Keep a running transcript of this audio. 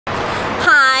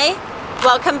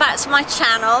Welcome back to my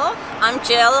channel. I'm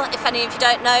Jill, if any of you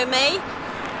don't know me.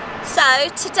 So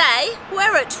today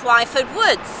we're at Twyford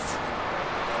Woods.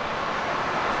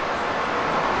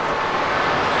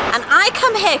 And I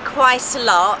come here quite a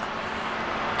lot,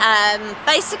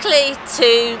 basically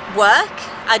to work.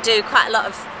 I do quite a lot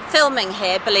of filming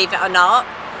here, believe it or not.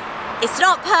 It's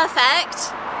not perfect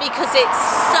because it's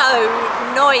so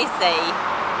noisy.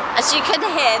 As you can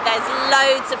hear, there's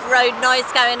loads of road noise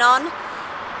going on.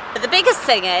 But the biggest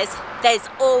thing is, there's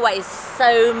always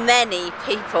so many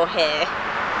people here.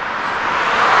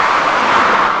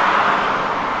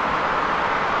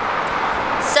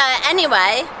 So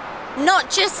anyway,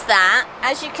 not just that,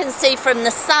 as you can see from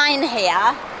the sign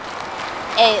here,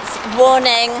 it's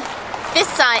warning, this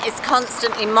site is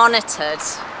constantly monitored.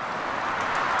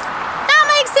 That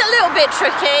makes it a little bit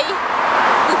tricky.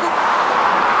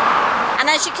 And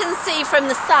as you can see from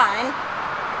the sign,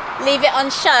 leave it on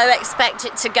show, expect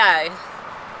it to go.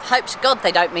 Hope to God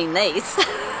they don't mean these.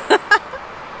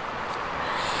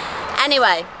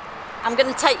 Anyway, I'm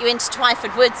going to take you into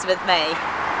Twyford Woods with me.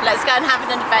 Let's go and have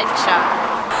an adventure.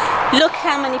 Look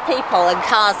how many people and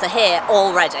cars are here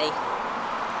already.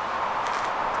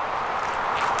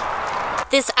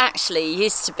 This actually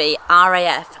used to be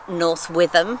RAF North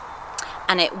Witham,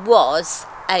 and it was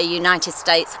a United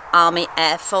States Army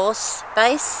Air Force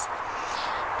base.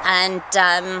 And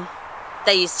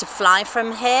they used to fly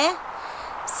from here,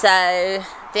 so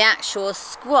the actual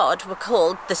squad were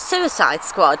called the Suicide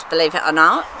Squad, believe it or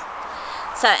not.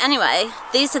 So anyway,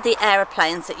 these are the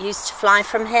aeroplanes that used to fly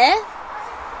from here.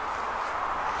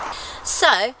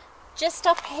 So just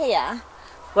up here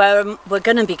where we're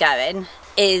going to be going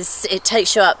is, it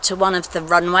takes you up to one of the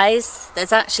runways.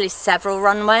 There's actually several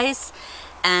runways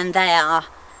and they are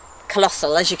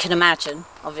colossal, as you can imagine,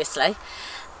 obviously.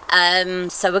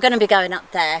 So we're going to be going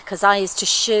up there because I used to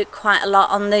shoot quite a lot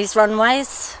on these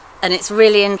runways, and it's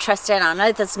really interesting. I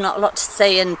know there's not a lot to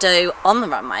see and do on the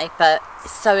runway, but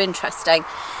it's so interesting.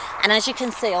 And as you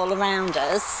can see all around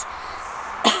us,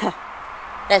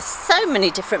 there's so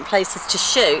many different places to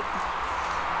shoot,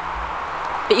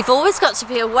 but you've always got to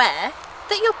be aware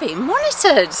that you're being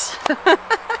monitored.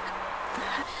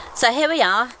 So here we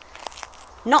are.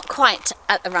 Not quite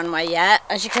at the runway yet.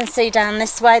 As you can see down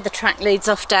this way, the track leads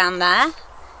off down there.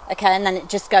 Okay, and then it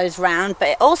just goes round, but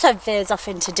it also veers off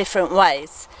into different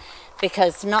ways,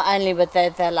 because not only were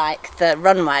there like the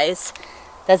runways,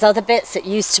 there's other bits that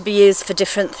used to be used for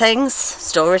different things.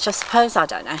 Storage, I suppose, I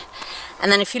don't know.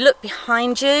 And then if you look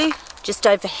behind you, just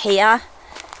over here,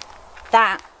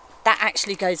 that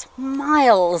actually goes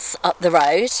miles up the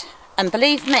road. And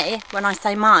believe me, when I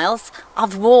say miles,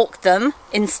 I've walked them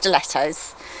in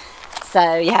stilettos.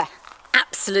 So yeah,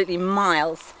 absolutely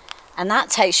miles. And that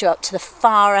takes you up to the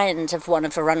far end of one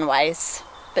of the runways.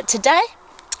 But today,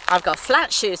 I've got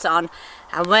flat shoes on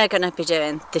and we're going to be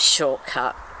doing the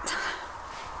shortcut.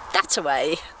 That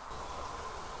away.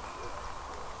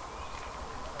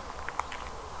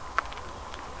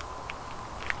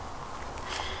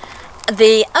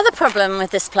 The other problem with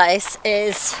this place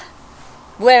is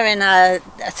we're in a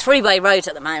three-way road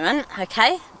at the moment,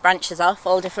 okay? Branches off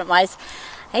all different ways.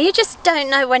 And you just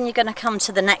don't know when you're going to come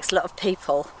to the next lot of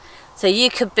people. So you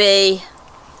could be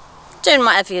doing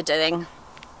whatever you're doing,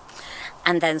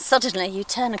 and then suddenly you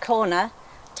turn a corner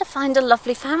to find a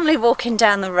lovely family walking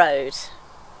down the road.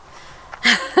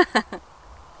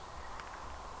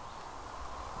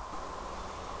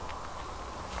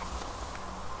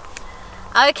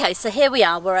 Okay, so here we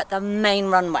are, we're at the main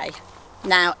runway.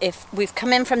 Now, if we've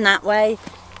come in from that way,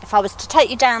 if I was to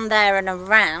take you down there and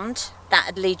around, that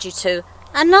would lead you to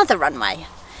another runway.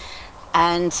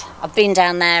 And I've been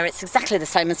down there, it's exactly the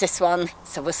same as this one,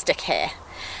 so we'll stick here.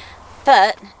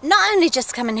 But not only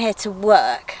just coming here to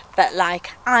work, but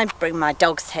like I bring my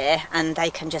dogs here and they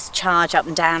can just charge up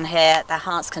and down here at their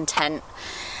heart's content.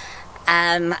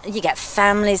 You get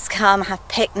families come, have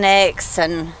picnics,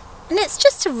 and it's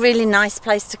just a really nice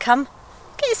place to come.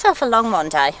 Get yourself along one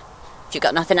day. If you've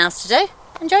got nothing else to do,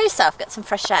 enjoy yourself, get some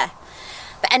fresh air.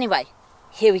 But anyway,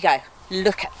 here we go.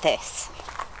 Look at this.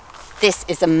 This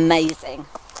is amazing.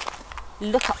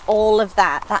 Look at all of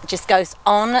that. That just goes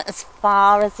on as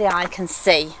far as the eye can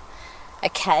see.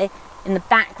 Okay, in the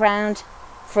background,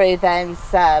 through those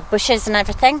bushes and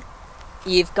everything,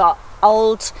 you've got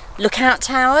old lookout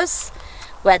towers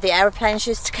where the aeroplanes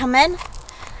used to come in,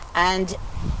 and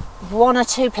one or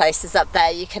two places up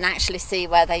there you can actually see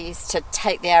where they used to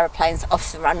take the aeroplanes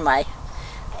off the runway.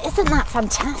 Isn't that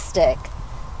fantastic?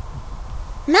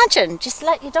 Imagine, just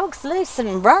let your dogs loose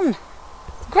and run.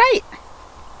 Great.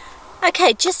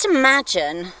 Okay, just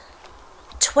imagine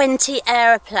 20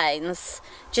 aeroplanes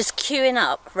just queuing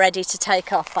up, ready to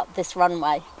take off up this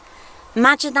runway.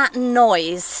 Imagine that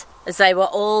noise as they were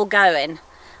all going,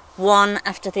 one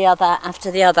after the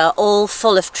other, all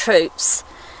full of troops,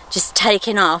 just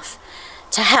taking off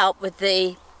to help with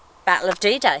the Battle of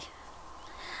D-Day.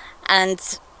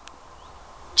 And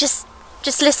just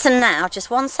listen now, just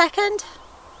 1 second.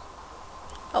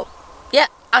 Oh, yeah,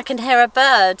 I can hear a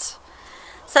bird.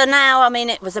 So now, I mean,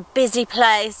 it was a busy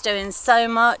place doing so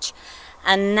much,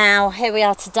 and now here we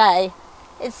are today.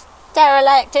 It's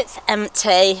derelict, it's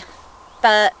empty,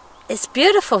 but it's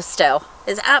beautiful still.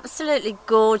 It's absolutely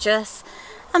gorgeous,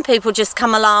 and people just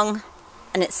come along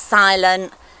and it's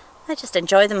silent. They just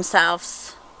enjoy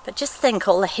themselves. But just think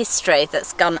all the history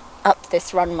that's gone up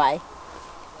this runway.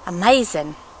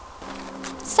 Amazing.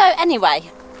 So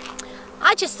anyway,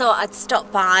 I just thought I'd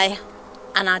stop by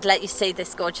and I'd let you see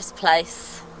this gorgeous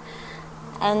place.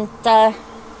 And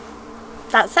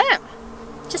that's it.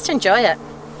 Just enjoy it.